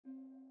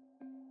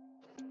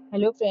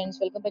Hello friends,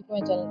 welcome back to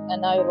my channel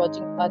and now you're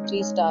watching a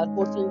 3-star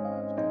hotel.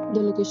 The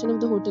location of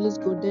the hotel is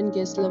good and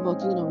guests love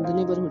walking around the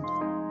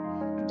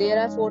neighborhood. There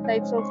are 4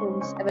 types of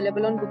rooms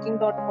available on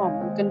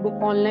booking.com. You can book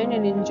online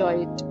and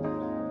enjoy it.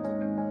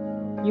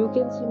 You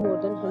can see more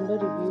than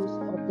 100 reviews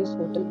of this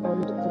hotel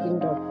on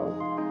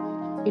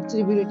booking.com. Its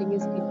review rating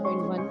is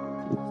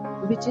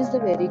 8.1, which is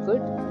very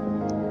good.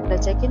 The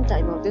check-in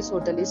time of this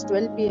hotel is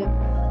 12 p.m.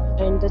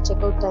 and the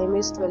checkout time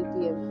is 12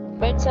 p.m.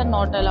 Pets are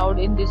not allowed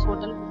in this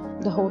hotel.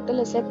 The hotel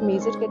accepts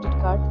major credit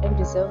cards and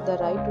reserves the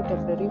right to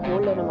temporarily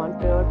hold an amount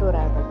prior to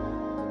arrival.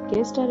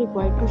 Guests are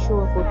required to show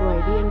a photo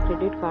ID and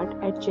credit card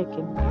at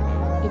check-in.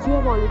 If you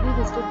have already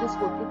visited this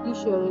hotel, please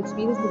share your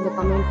experience in the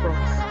comment box.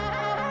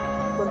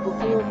 For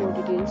booking or more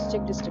details,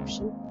 check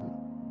description.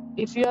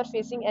 If you are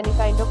facing any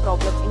kind of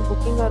problem in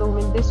booking a room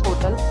in this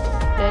hotel,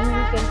 then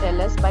you can tell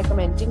us by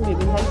commenting. We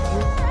will help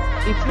you.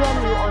 If you are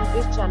new on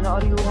this channel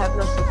or you have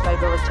not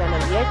subscribed our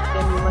channel yet,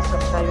 then you must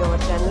subscribe our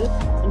channel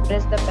and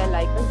press the bell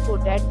icon so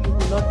that you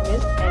do not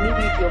miss any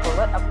video of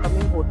our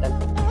upcoming hotel.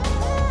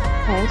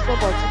 Thanks for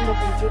watching the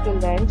video till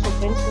the end. So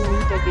friends, we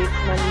meet again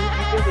in a new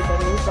video with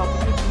a new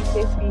property. Be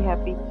safe, be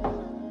happy.